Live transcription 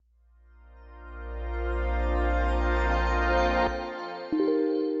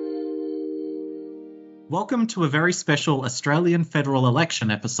Welcome to a very special Australian federal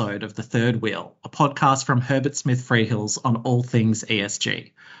election episode of The Third Wheel, a podcast from Herbert Smith Freehills on all things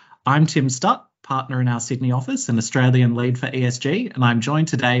ESG. I'm Tim Stutt, partner in our Sydney office and Australian lead for ESG, and I'm joined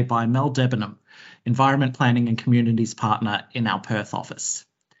today by Mel Debenham, Environment Planning and Communities partner in our Perth office.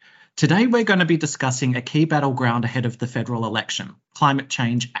 Today we're going to be discussing a key battleground ahead of the federal election, climate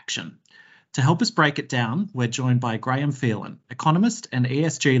change action. To help us break it down, we're joined by Graham Phelan, economist and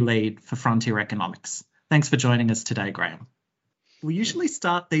ESG lead for Frontier Economics. Thanks for joining us today, Graham. We usually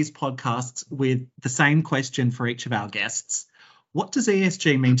start these podcasts with the same question for each of our guests. What does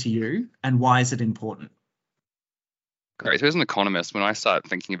ESG mean to you and why is it important? Great. So as an economist, when I started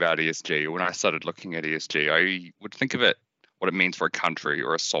thinking about ESG, or when I started looking at ESG, I would think of it, what it means for a country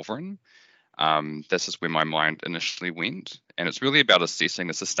or a sovereign. This is where my mind initially went. And it's really about assessing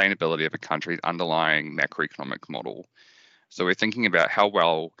the sustainability of a country's underlying macroeconomic model. So we're thinking about how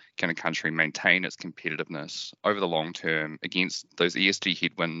well can a country maintain its competitiveness over the long term against those ESG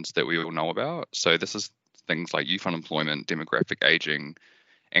headwinds that we all know about. So this is things like youth unemployment, demographic aging,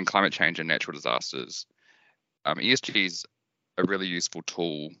 and climate change and natural disasters. ESG is a really useful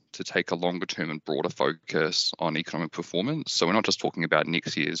tool to take a longer term and broader focus on economic performance. So we're not just talking about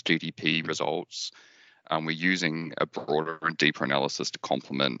next year's GDP results. We're using a broader and deeper analysis to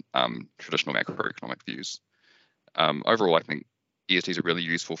complement traditional macroeconomic views. Overall, I think ESG is a really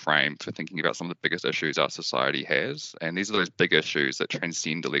useful frame for thinking about some of the biggest issues our society has. And these are those big issues that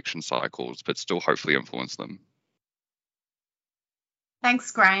transcend election cycles, but still hopefully influence them.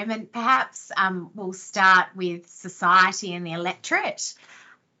 Thanks, Graham. And perhaps we'll start with society and the electorate.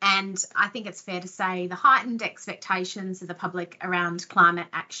 And I think it's fair to say the heightened expectations of the public around climate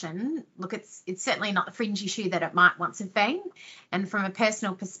action, look, it's certainly not the fringe issue that it might once have been. And from a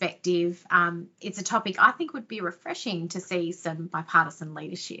personal perspective, it's a topic I think would be refreshing to see some bipartisan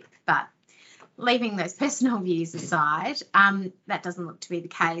leadership. But leaving those personal views aside, that doesn't look to be the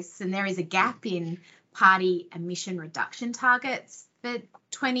case. And there is a gap in party emission reduction targets for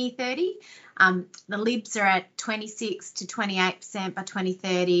 2030. The Libs are at 26 to 28% by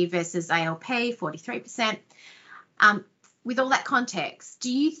 2030 versus ALP 43%. With all that context,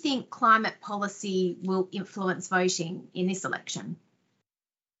 do you think climate policy will influence voting in this election?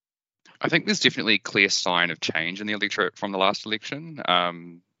 I think there's definitely a clear sign of change in the electorate from the last election.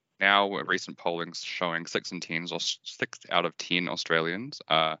 Now, recent polling's showing 6 out of 10 Australians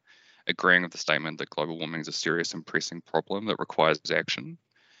are agreeing with the statement that global warming is a serious and pressing problem that requires action.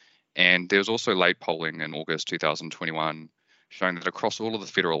 And there was also late polling in August 2021 showing that across all of the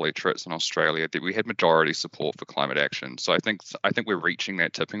federal electorates in Australia that we had majority support for climate action. So I think we're reaching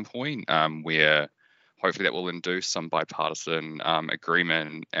that tipping point where hopefully that will induce some bipartisan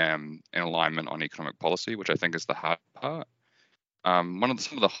agreement and alignment on economic policy, which I think is the hard part. Some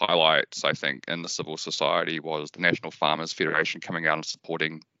of the highlights, I think, in the civil society was the National Farmers Federation coming out and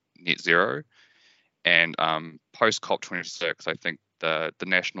supporting net zero. And post COP26, I think the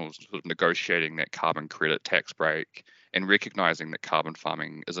Nationals sort of negotiating that carbon credit tax break and recognising that carbon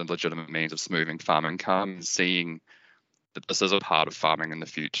farming is a legitimate means of smoothing farm income and seeing that this is a part of farming in the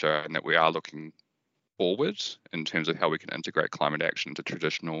future and that we are looking forward in terms of how we can integrate climate action into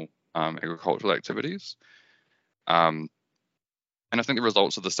traditional agricultural activities. And I think the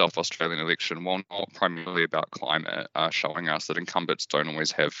results of the South Australian election, while not primarily about climate, are showing us that incumbents don't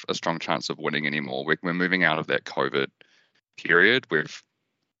always have a strong chance of winning anymore. We're moving out of that COVID period. We've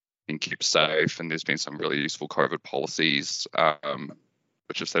been kept safe, and there's been some really useful COVID policies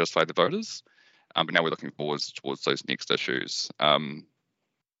which have satisfied the voters. But now we're looking forwards towards those next issues.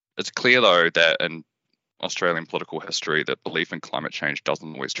 It's clear, though, that in Australian political history, that belief in climate change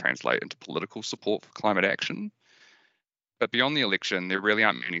doesn't always translate into political support for climate action. But beyond the election, there really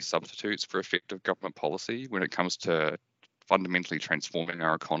aren't many substitutes for effective government policy when it comes to fundamentally transforming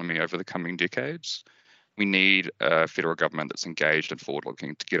our economy over the coming decades. We need a federal government that's engaged and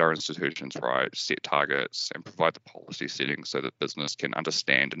forward-looking to get our institutions right, set targets, and provide the policy settings so that business can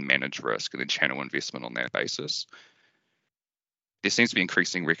understand and manage risk and then channel investment on that basis. There seems to be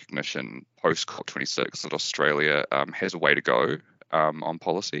increasing recognition post COP26 that Australia has a way to go on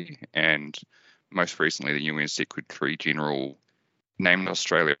policy, and most recently, the UN Secretary General named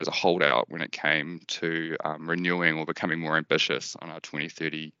Australia as a holdout when it came to renewing or becoming more ambitious on our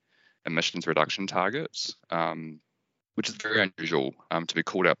 2030 emissions reduction targets, which is very unusual to be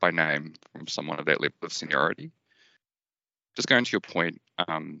called out by name from someone of that level of seniority. Just going to your point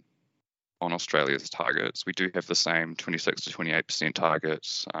on Australia's targets, we do have the same 26 to 28%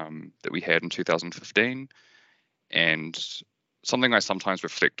 targets that we had in 2015, and something I sometimes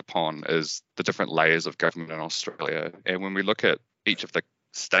reflect upon is the different layers of government in Australia. And when we look at each of the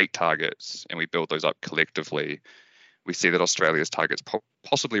state targets and we build those up collectively, we see that Australia's targets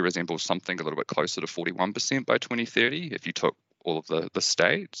possibly resemble something a little bit closer to 41% by 2030 if you took all of the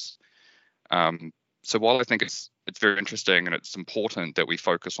states. So while I think it's very interesting and it's important that we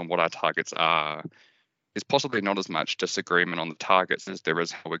focus on what our targets are, there's possibly not as much disagreement on the targets as there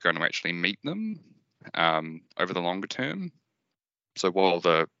is how we're going to actually meet them over the longer term. So while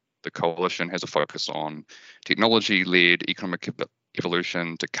the coalition has a focus on technology-led economic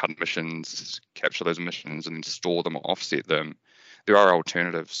evolution to cut emissions, capture those emissions, and then store them or offset them, there are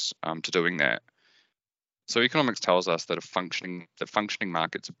alternatives to doing that. So economics tells us that functioning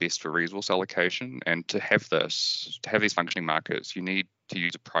markets are best for resource allocation, and to have these functioning markets, you need to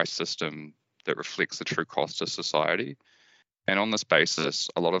use a price system that reflects the true cost to society. And on this basis,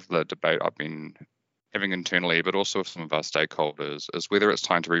 a lot of the debate I've been having internally, but also with some of our stakeholders, is whether it's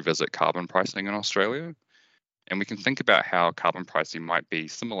time to revisit carbon pricing in Australia. And we can think about how carbon pricing might be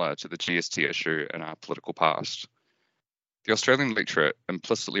similar to the GST issue in our political past. The Australian electorate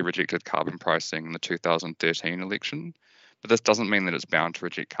implicitly rejected carbon pricing in the 2013 election, but this doesn't mean that it's bound to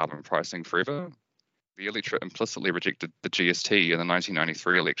reject carbon pricing forever. The electorate implicitly rejected the GST in the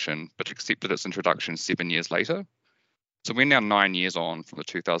 1993 election, but accepted its introduction 7 years later. So we're now 9 years on from the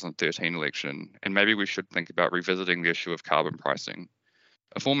 2013 election, and maybe we should think about revisiting the issue of carbon pricing.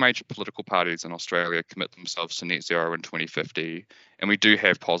 If all major political parties in Australia commit themselves to net zero in 2050, and we do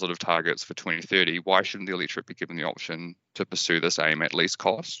have positive targets for 2030, why shouldn't the electorate be given the option to pursue this aim at least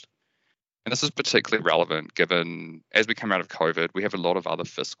cost? And this is particularly relevant given, as we come out of COVID, we have a lot of other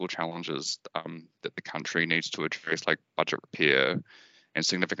fiscal challenges that the country needs to address, like budget repair and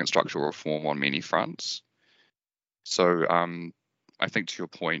significant structural reform on many fronts. So I think to your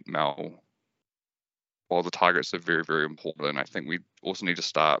point, Mel, while the targets are very, very important, I think we also need to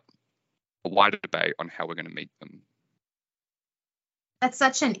start a wider debate on how we're going to meet them. That's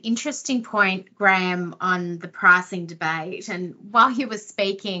such an interesting point, Graham, on the pricing debate. And while you were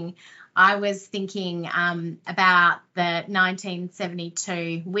speaking, I was thinking about the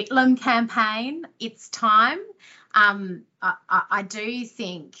 1972 Whitlam campaign, It's Time. I do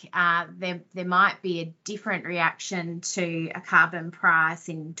think there might be a different reaction to a carbon price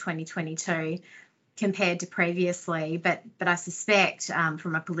in 2022 compared to previously, but I suspect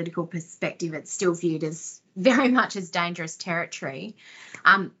from a political perspective it's still viewed as very much as dangerous territory.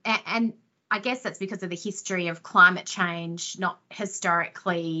 And I guess that's because of the history of climate change not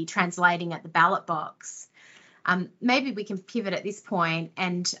historically translating at the ballot box. Maybe we can pivot at this point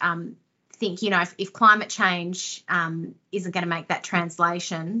and think, if climate change isn't going to make that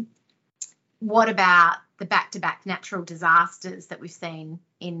translation, what about the back-to-back natural disasters that we've seen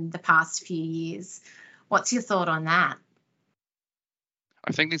in the past few years? What's your thought on that?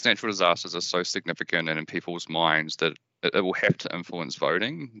 I think these natural disasters are so significant and in people's minds that it will have to influence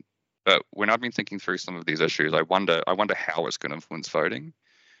voting. But when I've been thinking through some of these issues, I wonder how it's going to influence voting.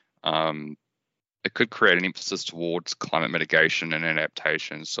 It could create an emphasis towards climate mitigation and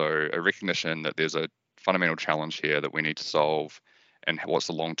adaptation. So a recognition that there's a fundamental challenge here that we need to solve and what's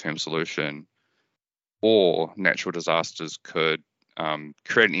the long-term solution. Or natural disasters could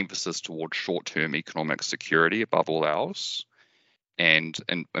create an emphasis towards short-term economic security above all else. And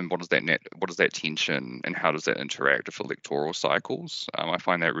what is that tension and how does that interact with electoral cycles? I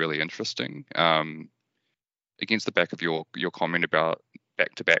find that really interesting. Against the back of your comment about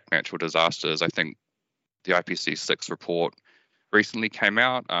back-to-back natural disasters, I think the IPCC report recently came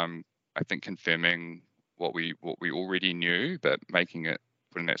out. I think confirming what we already knew, but putting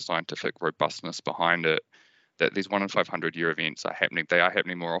that scientific robustness behind it, that these 1 in 500 year events are happening. They are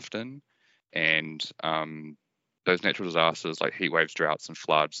happening more often, and those natural disasters like heat waves, droughts, and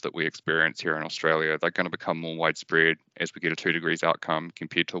floods that we experience here in Australia, they're going to become more widespread as we get a 2 degrees outcome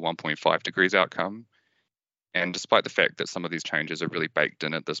compared to a 1.5 degrees outcome. And despite the fact that some of these changes are really baked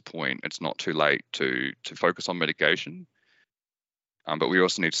in at this point, it's not too late to focus on mitigation. But we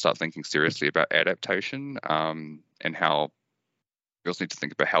also need to start thinking seriously about adaptation and how we also need to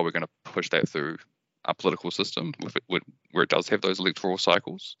think about how we're going to push that through our political system where it does have those electoral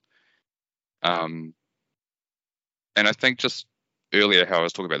cycles. And I think just earlier how I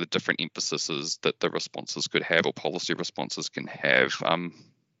was talking about the different emphases that the responses could have or policy responses can have.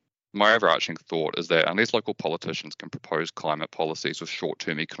 My overarching thought is that unless local politicians can propose climate policies with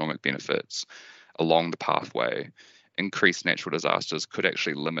short-term economic benefits along the pathway, increased natural disasters could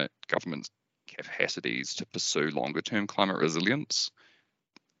actually limit governments' capacities to pursue longer-term climate resilience.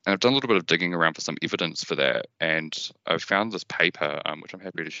 And I've done a little bit of digging around for some evidence for that, and I've found this paper, which I'm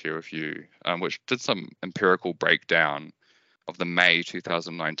happy to share with you, which did some empirical breakdown of the May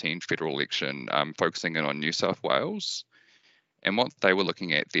 2019 federal election, focusing in on New South Wales. And what they were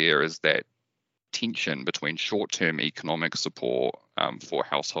looking at there is that tension between short-term economic support for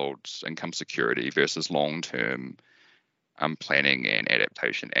households' income security versus long-term planning and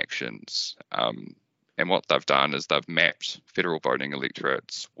adaptation actions. And what they've done is they've mapped federal voting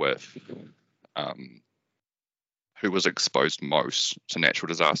electorates with who was exposed most to natural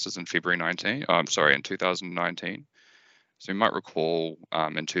disasters in 2019. So you might recall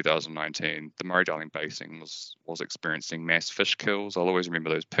in 2019, the Murray-Darling Basin was experiencing mass fish kills. I'll always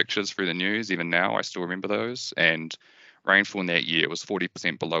remember those pictures through the news. Even now, I still remember those. And rainfall in that year was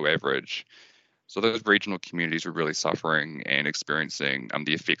 40% below average. So those regional communities were really suffering and experiencing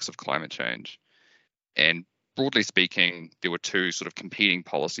the effects of climate change. And broadly speaking, there were two sort of competing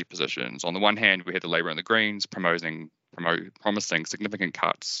policy positions. On the one hand, we had the Labour and the Greens promising significant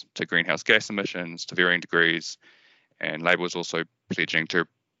cuts to greenhouse gas emissions to varying degrees. And Labour was also pledging to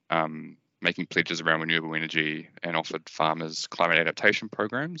making pledges around renewable energy and offered farmers climate adaptation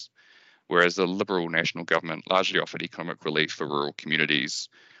programs, whereas the Liberal National Government largely offered economic relief for rural communities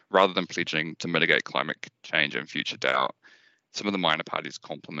rather than pledging to mitigate climate change and future drought. Some of the minor parties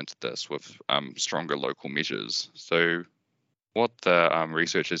complemented this with stronger local measures. So what the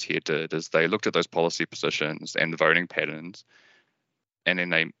researchers here did is they looked at those policy positions and the voting patterns, and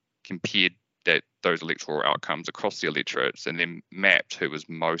then they compared those electoral outcomes across the electorates and then mapped who was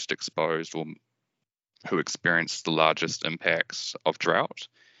most exposed or who experienced the largest impacts of drought.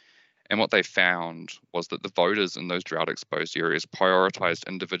 And what they found was that the voters in those drought-exposed areas prioritised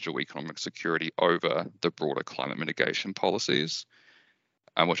individual economic security over the broader climate mitigation policies,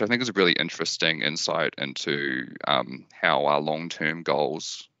 which I think is a really interesting insight into how our long-term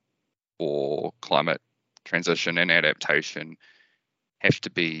goals for climate transition and adaptation have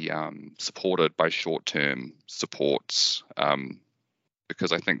to be supported by short-term supports,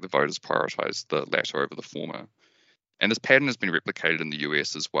 because I think the voters prioritise the latter over the former. And this pattern has been replicated in the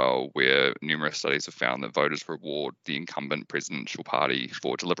US as well, where numerous studies have found that voters reward the incumbent presidential party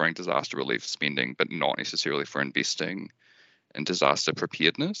for delivering disaster relief spending, but not necessarily for investing in disaster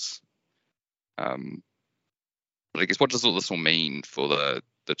preparedness. But I guess what does all this all mean for the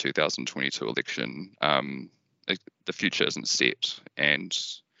 2022 election? The future isn't set, and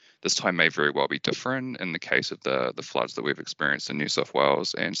this time may very well be different in the case of the floods that we've experienced in New South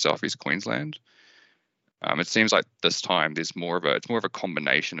Wales and southeast Queensland. It seems like this time it's more of a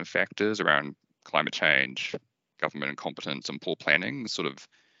combination of factors around climate change, government incompetence, and poor planning, sort of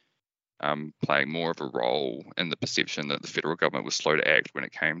playing more of a role in the perception that the federal government was slow to act when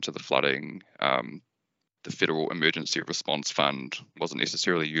it came to the flooding. The Federal Emergency Response Fund wasn't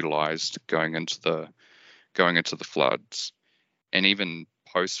necessarily utilised going into the floods, and even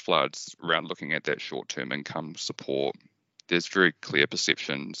post-floods, around looking at that short-term income support, there's very clear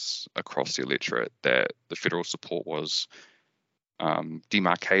perceptions across the electorate that the federal support was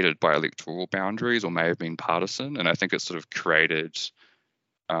demarcated by electoral boundaries or may have been partisan, and I think it sort of created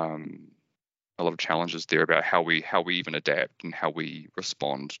a lot of challenges there about how we even adapt and how we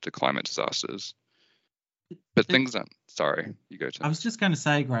respond to climate disasters. But things aren't. Sorry, you go, Tim. I was just going to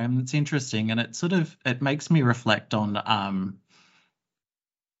say, Graham, it's interesting, and it makes me reflect on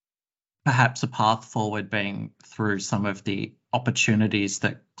perhaps a path forward being through some of the opportunities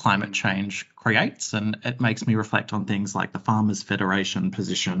that climate change creates, and it makes me reflect on things like the Farmers Federation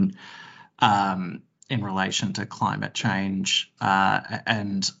position in relation to climate change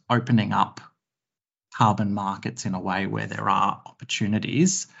and opening up carbon markets in a way where there are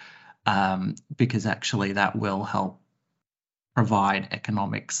opportunities. Because actually that will help provide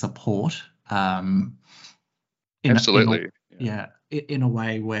economic support. Absolutely. In a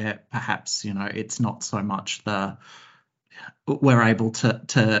way where perhaps, it's not so much we're able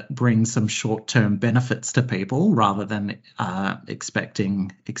to bring some short-term benefits to people rather than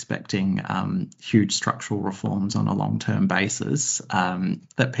expecting huge structural reforms on a long-term basis,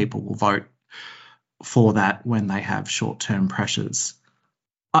 that people will vote for that when they have short-term pressures.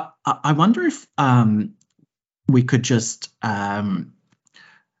 I wonder if we could just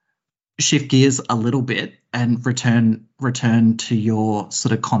shift gears a little bit and return to your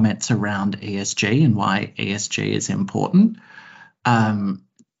sort of comments around ESG and why ESG is important. And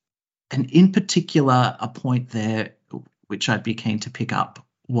in particular, a point there which I'd be keen to pick up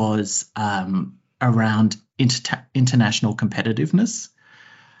was around international competitiveness.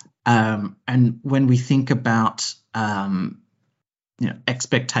 And when we think about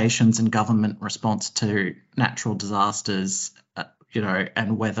expectations and government response to natural disasters,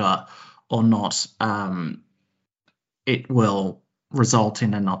 and whether or not it will result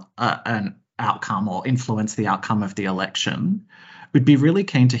in an outcome or influence the outcome of the election, We'd be really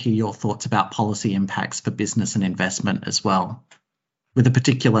keen to hear your thoughts about policy impacts for business and investment as well, with a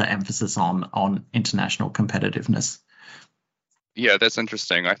particular emphasis on international competitiveness. Yeah, that's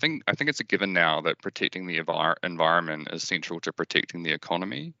interesting. I think it's a given now that protecting the environment is central to protecting the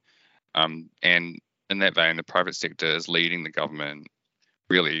economy. And in that vein, the private sector is leading the government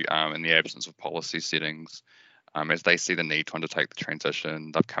really in the absence of policy settings. As they see the need to undertake the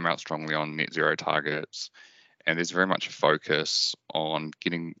transition, they've come out strongly on net zero targets, and there's very much a focus on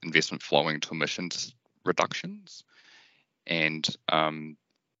getting investment flowing to emissions reductions. And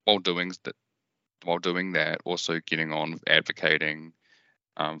while doing that, also getting on with advocating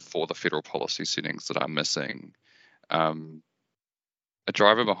for the federal policy settings that are missing. A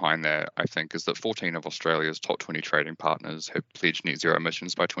driver behind that, I think, is that 14 of Australia's top 20 trading partners have pledged net zero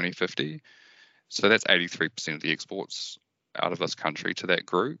emissions by 2050. So that's 83% of the exports out of this country to that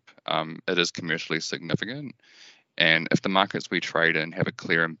group. It is commercially significant. And if the markets we trade in have a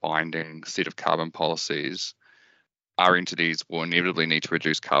clear and binding set of carbon policies, our entities will inevitably need to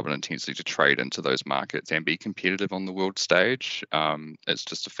reduce carbon intensity to trade into those markets and be competitive on the world stage. It's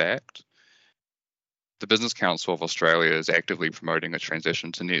just a fact. The Business Council of Australia is actively promoting a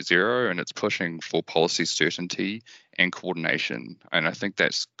transition to net zero, and it's pushing for policy certainty and coordination. And I think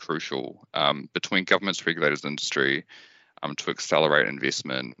that's crucial between governments, regulators, and industry to accelerate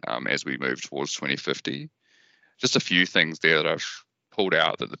investment as we move towards 2050. Just a few things there that I've pulled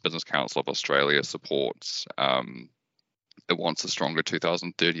out that the Business Council of Australia supports. It wants a stronger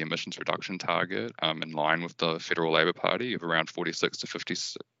 2030 emissions reduction target in line with the Federal Labor Party of around 46 to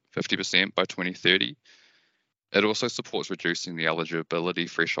 50% by 2030. It also supports reducing the eligibility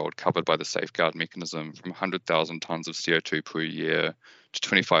threshold covered by the safeguard mechanism from 100,000 tonnes of CO2 per year to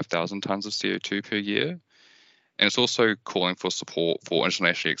 25,000 tonnes of CO2 per year. And it's also calling for support for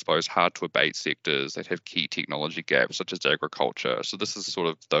internationally exposed hard-to-abate sectors that have key technology gaps, such as agriculture. So this is sort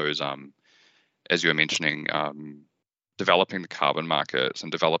of those, as you were mentioning, developing the carbon markets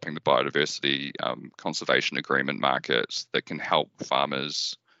and developing the biodiversity conservation agreement markets that can help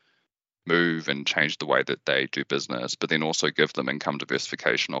farmers move and change the way that they do business, but then also give them income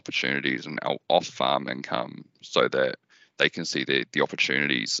diversification opportunities and off-farm income so that they can see the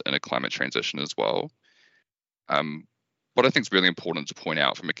opportunities in a climate transition as well. What I think is really important to point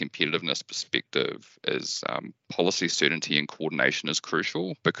out from a competitiveness perspective is policy certainty and coordination is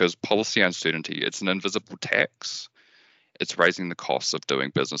crucial, because policy uncertainty, it's an invisible tax. It's raising the costs of doing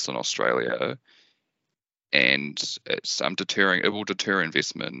business in Australia, and it's deterring. It will deter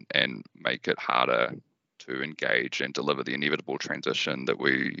investment and make it harder to engage and deliver the inevitable transition that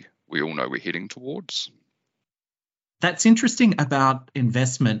we all know we're heading towards. That's interesting about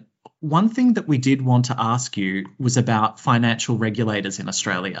investment. One thing that we did want to ask you was about financial regulators in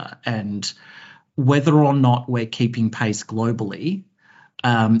Australia and whether or not we're keeping pace globally,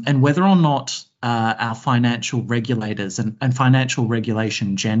 and whether or not our financial regulators and financial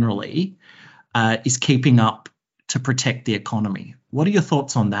regulation generally is keeping up to protect the economy. What are your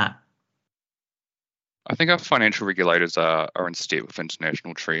thoughts on that? I think our financial regulators are in step with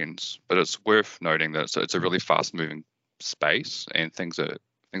international trends, but it's worth noting that it's a really fast-moving space and things are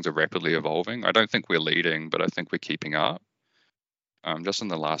rapidly evolving. I don't think we're leading, but I think we're keeping up. Just in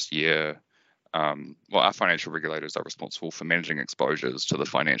the last year, our financial regulators are responsible for managing exposures to the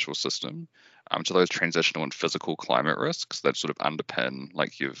financial system, to those transitional and physical climate risks that sort of underpin,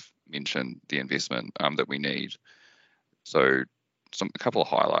 like you've mentioned, the investment that we need. So a couple of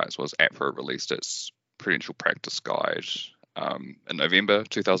highlights was APRA released its Prudential Practice Guide in November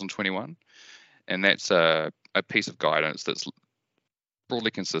 2021, and that's a piece of guidance that's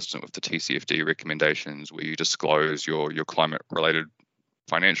broadly consistent with the TCFD recommendations, where you disclose your climate-related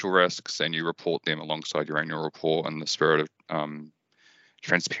financial risks and you report them alongside your annual report in the spirit of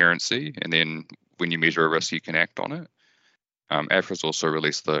transparency. And then when you measure a risk, you can act on it. APRA's also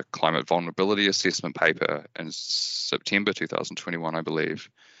released the Climate Vulnerability Assessment paper in September 2021, I believe,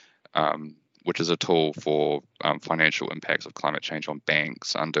 which is a tool for financial impacts of climate change on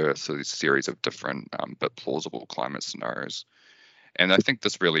banks under a series of different but plausible climate scenarios. And I think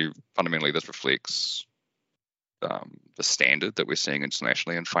this really fundamentally reflects the standard that we're seeing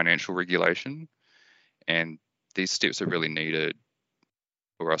internationally in financial regulation, and these steps are really needed,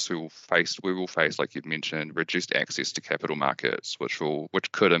 or else we will face, like you've mentioned, reduced access to capital markets, which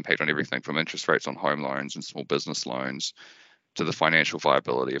could impact on everything from interest rates on home loans and small business loans to the financial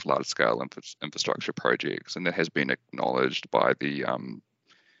viability of large-scale infrastructure projects. And that has been acknowledged by the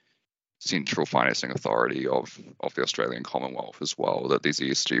Central Financing Authority of the Australian Commonwealth as well, that these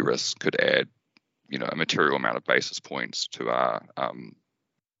ESG risks could add, a material amount of basis points to our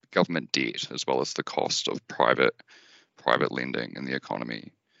government debt, as well as the cost of private private lending in the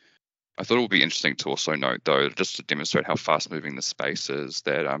economy. I thought it would be interesting to also note, though, just to demonstrate how fast-moving the space is,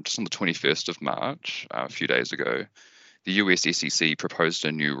 that just on the 21st of March, a few days ago, the US SEC proposed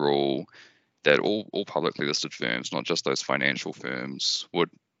a new rule that all publicly listed firms, not just those financial firms, would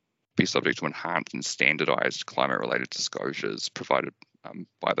be subject to enhanced and standardized climate-related disclosures provided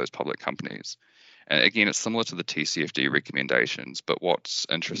by those public companies. And again, it's similar to the TCFD recommendations, but what's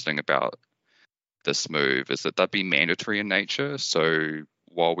interesting about this move is that they'd be mandatory in nature. So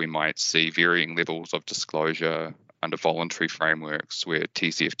while we might see varying levels of disclosure under voluntary frameworks where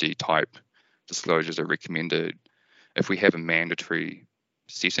TCFD type disclosures are recommended, if we have a mandatory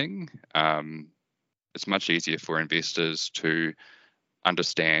setting, it's much easier for investors to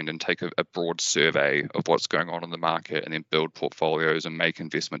understand and take a broad survey of what's going on in the market and then build portfolios and make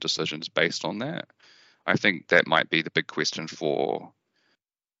investment decisions based on that. I think that might be the big question for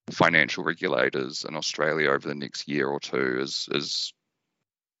financial regulators in Australia over the next year or two is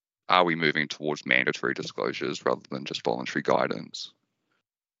are we moving towards mandatory disclosures rather than just voluntary guidance?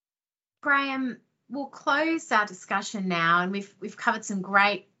 Graham, we'll close our discussion now, and we've covered some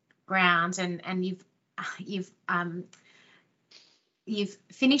great ground, and you've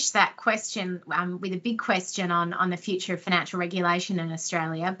finished that question with a big question on the future of financial regulation in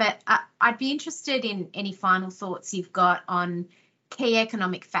Australia. But I'd be interested in any final thoughts you've got on key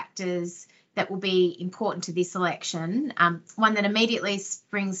economic factors that will be important to this election. One that immediately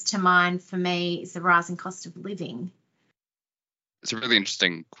springs to mind for me is the rising cost of living. It's a really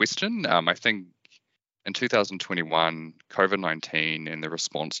interesting question. I think in 2021, COVID-19 and the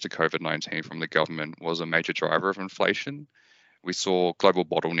response to COVID-19 from the government was a major driver of inflation. We saw global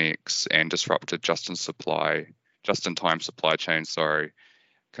bottlenecks and disrupted just-in-time supply chains,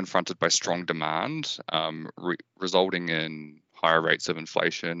 confronted by strong demand, resulting in higher rates of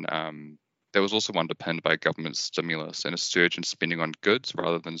inflation. That was also underpinned by government stimulus and a surge in spending on goods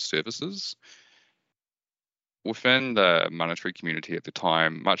rather than services. Within the monetary community at the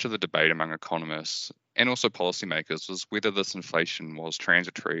time, much of the debate among economists and also policymakers was whether this inflation was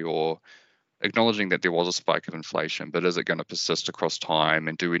transitory, or acknowledging that there was a spike of inflation, but is it going to persist across time,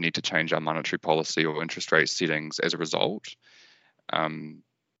 and do we need to change our monetary policy or interest rate settings as a result?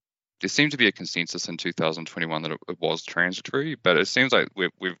 There seemed to be a consensus in 2021 that it was transitory, but it seems like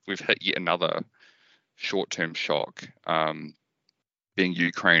we've hit yet another short-term shock, being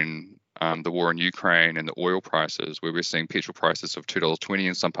Ukraine, the war in Ukraine and the oil prices, where we're seeing petrol prices of $2.20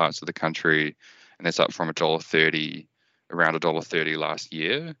 in some parts of the country, and that's up from $1.30, around $1.30 last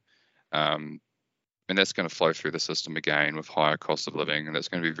year. And that's going to flow through the system again with higher cost of living, and that's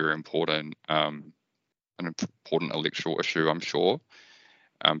going to be very important, an important electoral issue, I'm sure.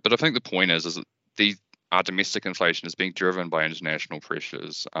 But I think the point is that our domestic inflation is being driven by international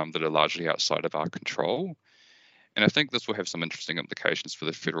pressures that are largely outside of our control. And I think this will have some interesting implications for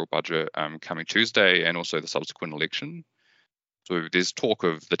the federal budget coming Tuesday and also the subsequent election. So there's talk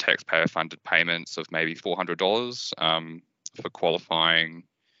of the taxpayer-funded payments of maybe $400 for qualifying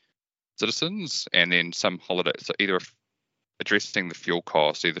citizens, and then some holidays, so either addressing the fuel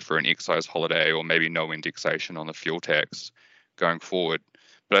costs, either for an excise holiday or maybe no indexation on the fuel tax going forward.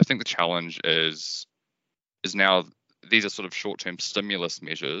 But I think the challenge is now these are sort of short-term stimulus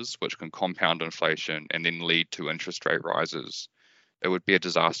measures which can compound inflation and then lead to interest rate rises. It would be a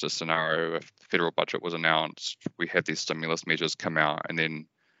disaster scenario if the federal budget was announced, we have these stimulus measures come out, and then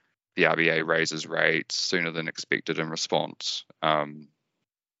the RBA raises rates sooner than expected in response.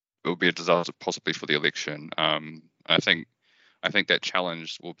 It will be a disaster possibly for the election. I think that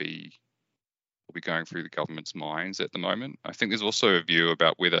challenge will be going through the government's minds at the moment. I think there's also a view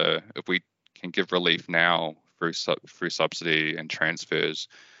about whether if we can give relief now through subsidy and transfers,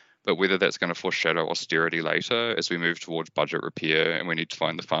 but whether that's going to foreshadow austerity later as we move towards budget repair and we need to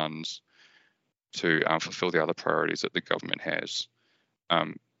find the funds to fulfill the other priorities that the government has.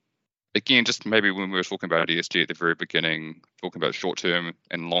 Again, just maybe when we were talking about ESG at the very beginning, talking about short-term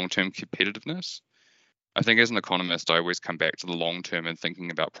and long-term competitiveness, I think as an economist, I always come back to the long-term and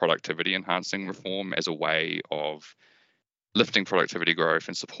thinking about productivity enhancing reform as a way of lifting productivity growth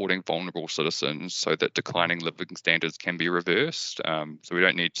and supporting vulnerable citizens so that declining living standards can be reversed. So we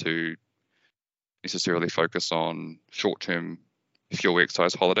don't need to necessarily focus on short-term fuel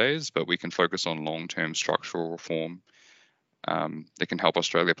excise holidays, but we can focus on long-term structural reform that can help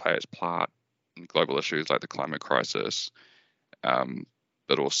Australia play its part in global issues like the climate crisis,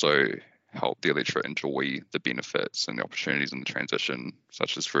 but also help the electorate enjoy the benefits and the opportunities in the transition,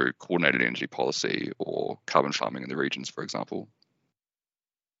 such as through coordinated energy policy or carbon farming in the regions, for example.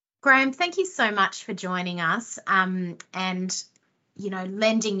 Graham, thank you so much for joining us. And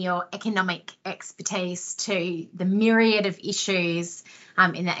lending your economic expertise to the myriad of issues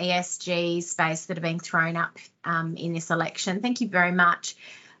in the ESG space that are being thrown up in this election. Thank you very much.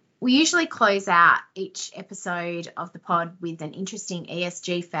 We usually close out each episode of the pod with an interesting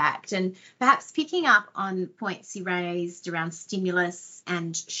ESG fact, and perhaps picking up on points you raised around stimulus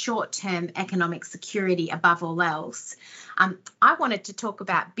and short-term economic security above all else. I wanted to talk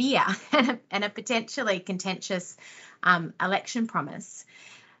about beer and a potentially contentious election promise.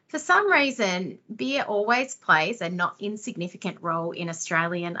 For some reason, beer always plays a not insignificant role in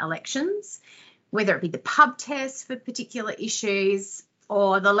Australian elections, whether it be the pub test for particular issues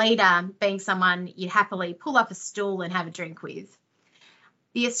or the leader being someone you'd happily pull up a stool and have a drink with.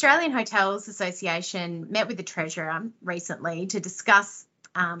 The Australian Hotels Association met with the Treasurer recently to discuss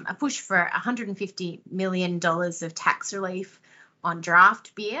a push for $150 million of tax relief on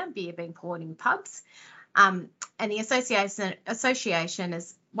draft beer being poured in pubs. And the association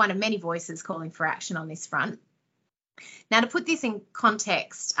is one of many voices calling for action on this front. Now, to put this in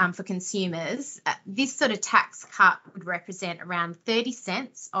context for consumers, this sort of tax cut would represent around 30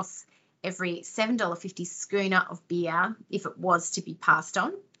 cents off every $7.50 schooner of beer if it was to be passed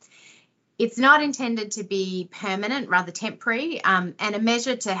on. It's not intended to be permanent, rather temporary, and a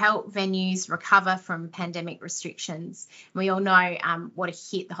measure to help venues recover from pandemic restrictions. We all know what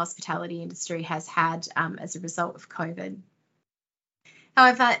a hit the hospitality industry has had as a result of COVID.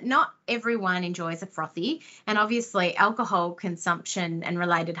 However, not everyone enjoys a frothy, and obviously alcohol consumption and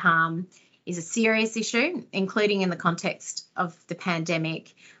related harm is a serious issue, including in the context of the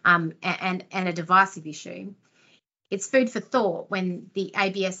pandemic and a divisive issue. It's food for thought when the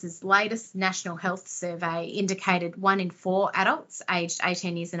ABS's latest National Health Survey indicated 1 in 4 adults aged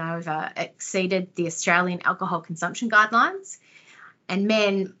 18 years and over exceeded the Australian alcohol consumption guidelines, and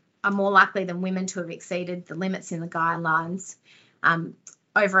men are more likely than women to have exceeded the limits in the guidelines.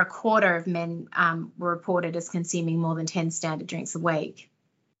 Over a quarter of men were reported as consuming more than 10 standard drinks a week.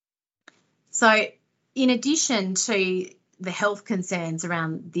 So in addition to the health concerns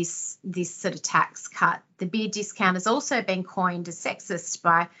around this sort of tax cut, the beer discount has also been coined as sexist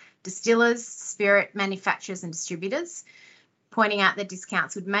by distillers, spirit manufacturers and distributors, pointing out that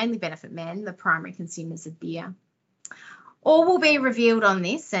discounts would mainly benefit men, the primary consumers of beer. All will be revealed on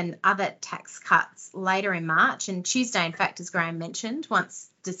this and other tax cuts later in March, and Tuesday, in fact, as Graham mentioned, once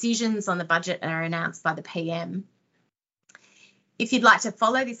decisions on the budget are announced by the PM. If you'd like to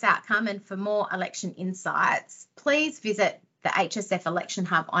follow this outcome and for more election insights, please visit the HSF Election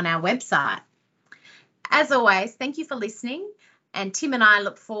Hub on our website. As always, thank you for listening, and Tim and I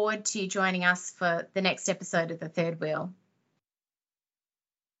look forward to you joining us for the next episode of The Third Wheel.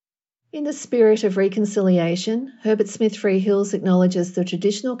 In the spirit of reconciliation, Herbert Smith Freehills acknowledges the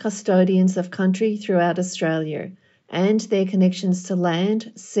traditional custodians of country throughout Australia and their connections to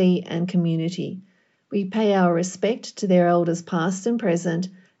land, sea and community. We pay our respect to their elders past and present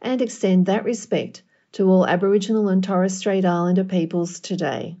and extend that respect to all Aboriginal and Torres Strait Islander peoples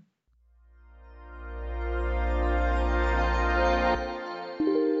today.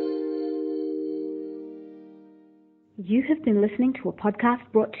 You have been listening to a podcast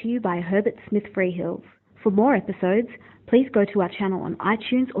brought to you by Herbert Smith Freehills. For more episodes, please go to our channel on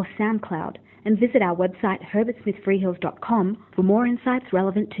iTunes or SoundCloud and visit our website herbertsmithfreehills.com for more insights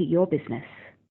relevant to your business.